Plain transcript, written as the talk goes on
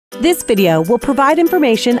This video will provide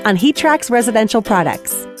information on HeatTrak's residential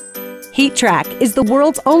products. HeatTrak is the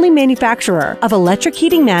world's only manufacturer of electric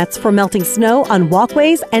heating mats for melting snow on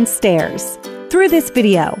walkways and stairs. Through this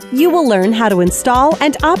video, you will learn how to install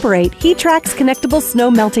and operate HeatTrak's connectable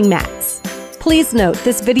snow melting mats. Please note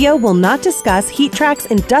this video will not discuss HeatTrak's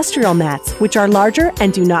industrial mats, which are larger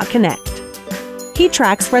and do not connect.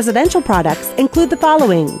 HeatTrak's residential products include the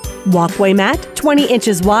following: Walkway mat, 20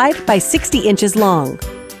 inches wide by 60 inches long.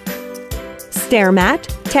 Stair mat,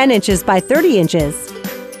 10 inches by 30 inches.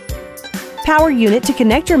 Power unit to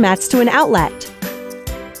connect your mats to an outlet.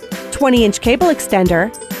 20-inch cable extender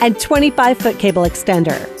and 25-foot cable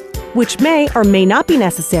extender, which may or may not be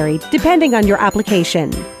necessary depending on your application.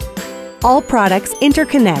 All products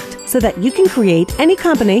interconnect so that you can create any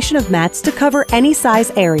combination of mats to cover any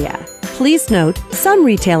size area. Please note, some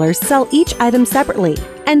retailers sell each item separately,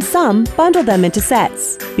 and some bundle them into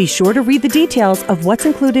sets. Be sure to read the details of what's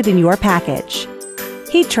included in your package.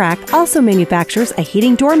 HeatTrak also manufactures a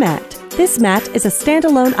heating doormat. This mat is a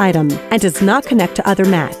standalone item and does not connect to other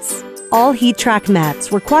mats. All HeatTrak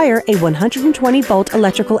mats require a 120-volt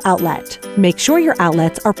electrical outlet. Make sure your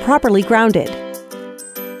outlets are properly grounded.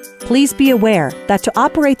 Please be aware that to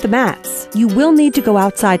operate the mats, you will need to go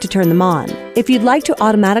outside to turn them on. If you'd like to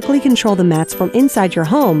automatically control the mats from inside your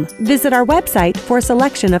home, visit our website for a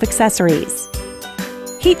selection of accessories.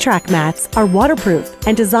 HeatTrak mats are waterproof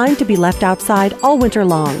and designed to be left outside all winter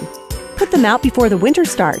long. Put them out before the winter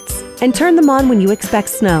starts and turn them on when you expect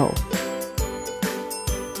snow.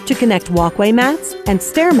 To connect walkway mats and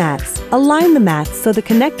stair mats, align the mats so the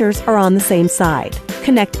connectors are on the same side.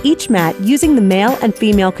 Connect each mat using the male and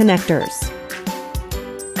female connectors.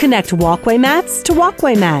 Connect walkway mats to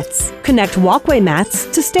walkway mats. Connect walkway mats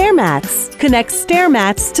to stair mats. Connect stair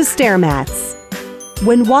mats to stair mats.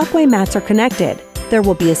 When walkway mats are connected, there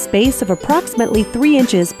will be a space of approximately 3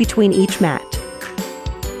 inches between each mat.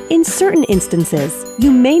 In certain instances, you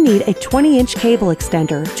may need a 20-inch cable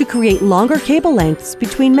extender to create longer cable lengths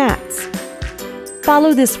between mats.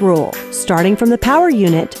 Follow this rule. Starting from the power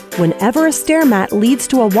unit, whenever a stair mat leads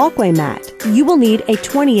to a walkway mat, you will need a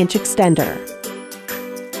 20-inch extender.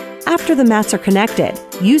 After the mats are connected,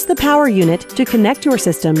 use the power unit to connect your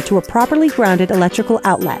system to a properly grounded electrical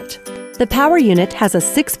outlet. The power unit has a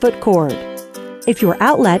 6-foot cord. If your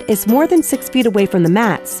outlet is more than 6 feet away from the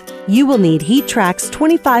mats, you will need HeatTrak's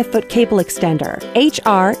 25-foot cable extender,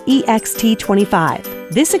 HREXT25.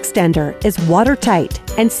 This extender is watertight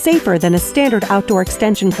and safer than a standard outdoor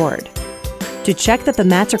extension cord. To check that the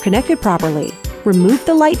mats are connected properly, remove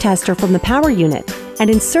the light tester from the power unit and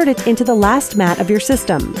insert it into the last mat of your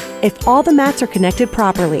system. If all the mats are connected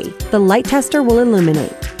properly, the light tester will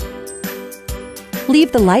illuminate.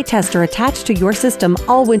 Leave the light tester attached to your system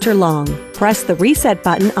all winter long. Press the reset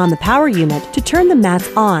button on the power unit to turn the mats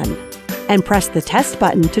on, and press the test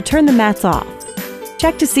button to turn the mats off.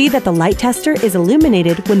 Check to see that the light tester is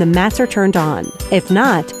illuminated when the mats are turned on. If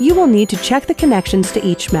not, you will need to check the connections to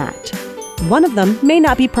each mat. One of them may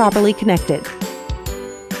not be properly connected.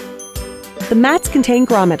 The mats contain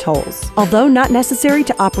grommet holes. Although not necessary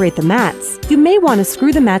to operate the mats, you may want to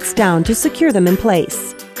screw the mats down to secure them in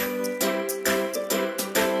place.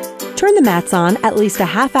 Turn the mats on at least a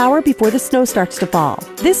half hour before the snow starts to fall.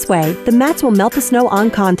 This way, the mats will melt the snow on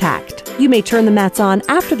contact. You may turn the mats on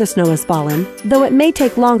after the snow has fallen, though it may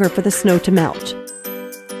take longer for the snow to melt.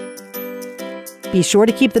 Be sure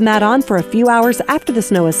to keep the mat on for a few hours after the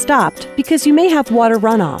snow has stopped because you may have water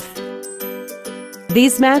runoff.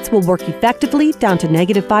 These mats will work effectively down to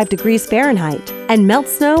 -5 degrees Fahrenheit and melt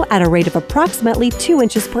snow at a rate of approximately 2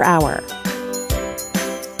 inches per hour.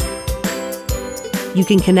 You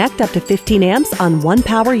can connect up to 15 amps on one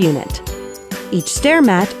power unit. Each stair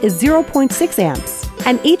mat is 0.6 amps,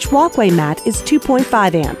 and each walkway mat is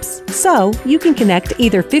 2.5 amps. So, you can connect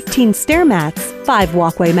either 15 stair mats, 5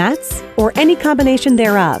 walkway mats, or any combination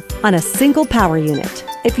thereof on a single power unit.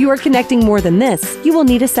 If you are connecting more than this, you will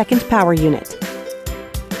need a second power unit.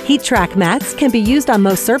 HeatTrak mats can be used on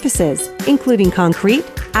most surfaces, including concrete,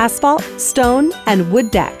 asphalt, stone, and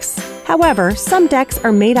wood decks. However, some decks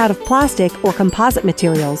are made out of plastic or composite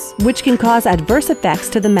materials, which can cause adverse effects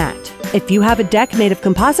to the mat. If you have a deck made of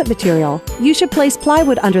composite material, you should place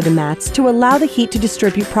plywood under the mats to allow the heat to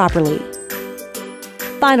distribute properly.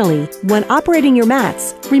 Finally, when operating your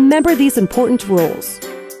mats, remember these important rules.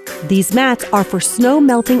 These mats are for snow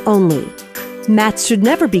melting only. Mats should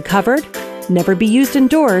never be covered, never be used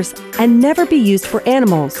indoors, and never be used for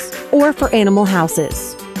animals or for animal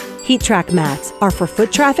houses. HeatTrak mats are for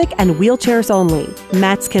foot traffic and wheelchairs only.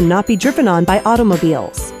 Mats cannot be driven on by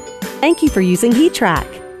automobiles. Thank you for using HeatTrak.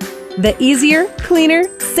 The easier, cleaner,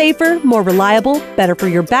 safer, more reliable, better for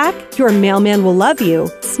your back, your mailman will love you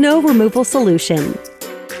snow removal solution.